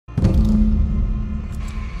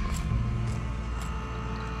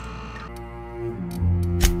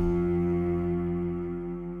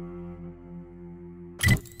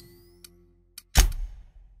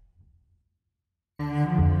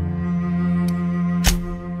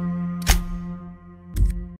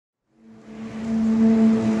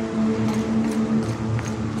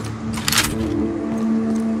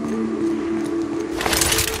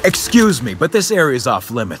Excuse me, but this area's off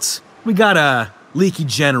limits. We got a leaky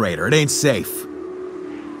generator. It ain't safe.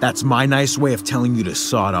 That's my nice way of telling you to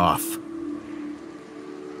sod off.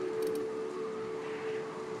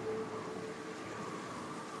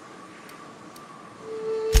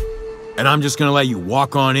 And I'm just gonna let you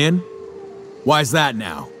walk on in? Why's that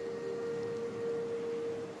now?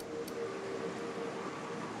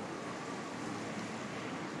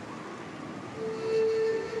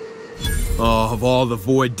 Oh, of all the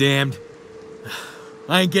void damned.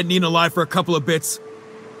 I ain't getting eaten alive for a couple of bits.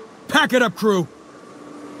 Pack it up, crew!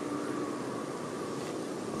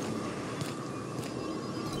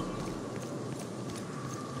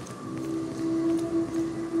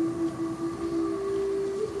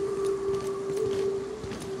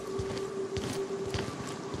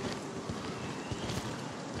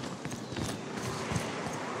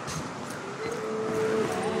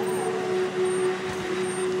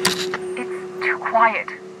 Quiet.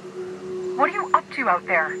 What are you up to out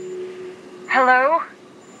there? Hello?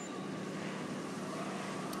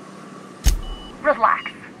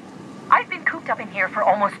 Relax. I've been cooped up in here for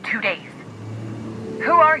almost 2 days.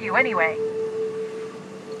 Who are you, anyway?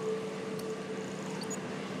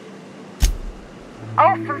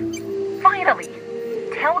 Oh, finally!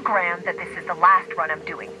 Tell Graham that this is the last run I'm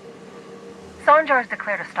doing. Sanjar's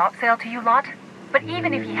declared a stop sale to you lot, but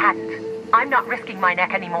even if he hadn't, I'm not risking my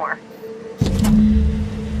neck anymore.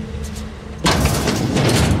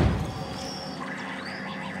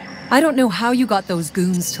 I don't know how you got those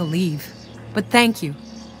goons to leave, but thank you.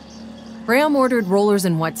 Graham ordered rollers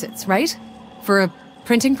and whatsits, right? For a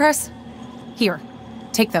printing press? Here,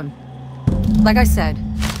 take them. Like I said,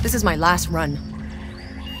 this is my last run.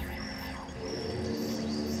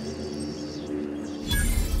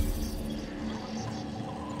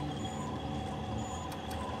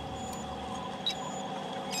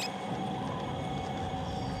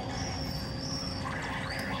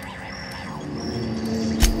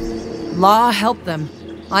 Law help them.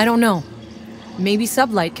 I don't know. Maybe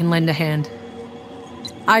SubLight can lend a hand.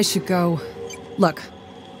 I should go. Look,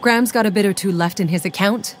 Graham's got a bit or two left in his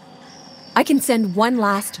account. I can send one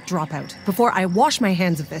last dropout before I wash my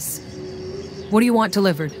hands of this. What do you want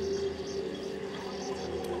delivered?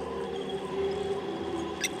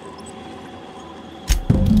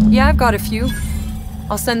 Yeah, I've got a few.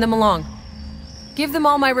 I'll send them along. Give them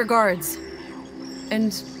all my regards.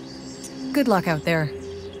 And good luck out there.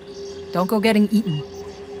 Don't go getting eaten.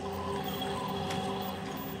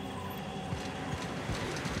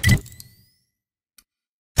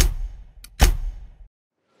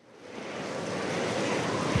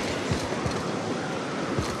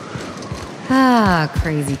 Ah,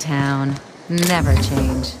 crazy town. Never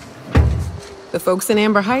change. The folks in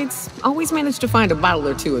Amber Heights always manage to find a bottle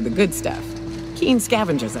or two of the good stuff. Keen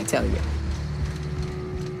scavengers, I tell you.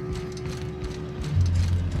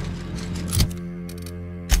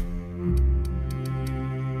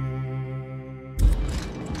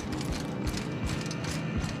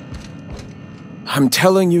 I'm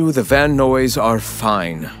telling you, the Van Noys are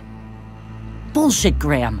fine. Bullshit,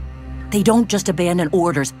 Graham. They don't just abandon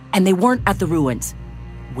orders, and they weren't at the ruins.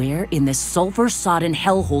 Where in this sulfur-sodden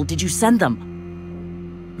hellhole did you send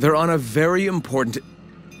them? They're on a very important...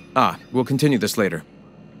 we'll continue this later.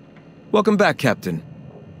 Welcome back, Captain.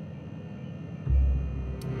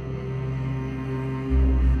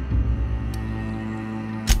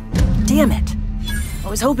 Damn it. I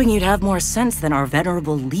was hoping you'd have more sense than our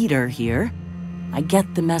venerable leader here. I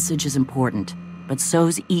get the message is important, but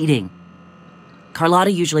so's eating.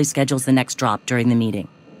 Carlotta usually schedules the next drop during the meeting.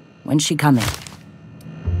 When's she coming?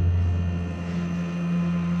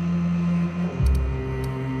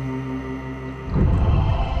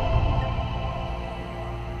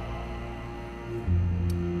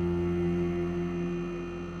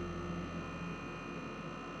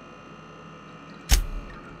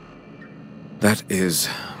 That is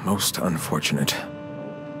most unfortunate.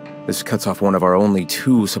 This cuts off one of our only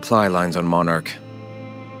 2 supply lines on Monarch.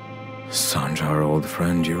 Sanjar, old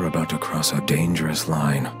friend, you're about to cross a dangerous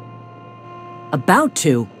line. About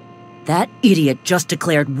to? That idiot just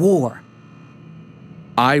declared war.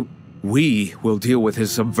 We will deal with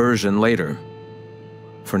his subversion later.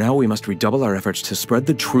 For now, we must redouble our efforts to spread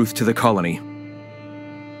the truth to the colony.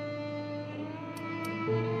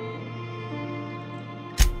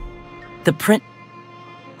 The print...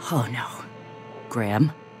 Oh no.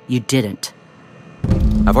 Graham, you didn't.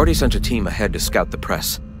 I've already sent a team ahead to scout the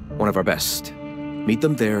press. One of our best. Meet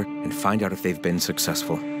them there and find out if they've been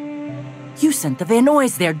successful. You sent the Van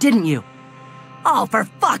Noys there, didn't you? Oh, for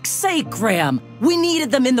fuck's sake, Graham! We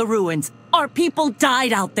needed them in the ruins! Our people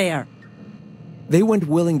died out there! They weren't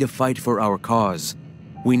willing to fight for our cause.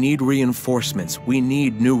 We need reinforcements. We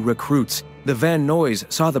need new recruits. The Van Noys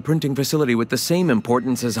saw the printing facility with the same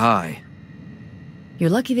importance as I. You're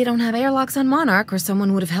lucky they don't have airlocks on Monarch, or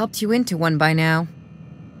someone would have helped you into one by now.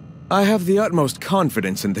 I have the utmost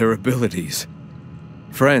confidence in their abilities.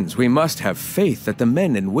 Friends, we must have faith that the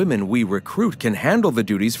men and women we recruit can handle the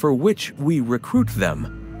duties for which we recruit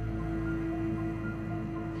them.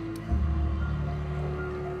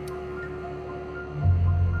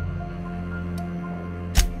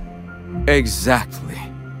 Exactly.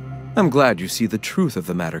 I'm glad you see the truth of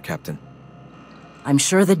the matter, Captain. I'm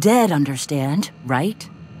sure the dead understand, right?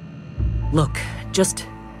 Look, just...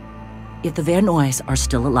 if the Van Noys are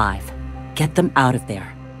still alive, get them out of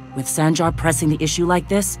there. With Sanjar pressing the issue like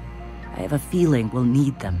this, I have a feeling we'll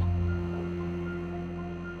need them.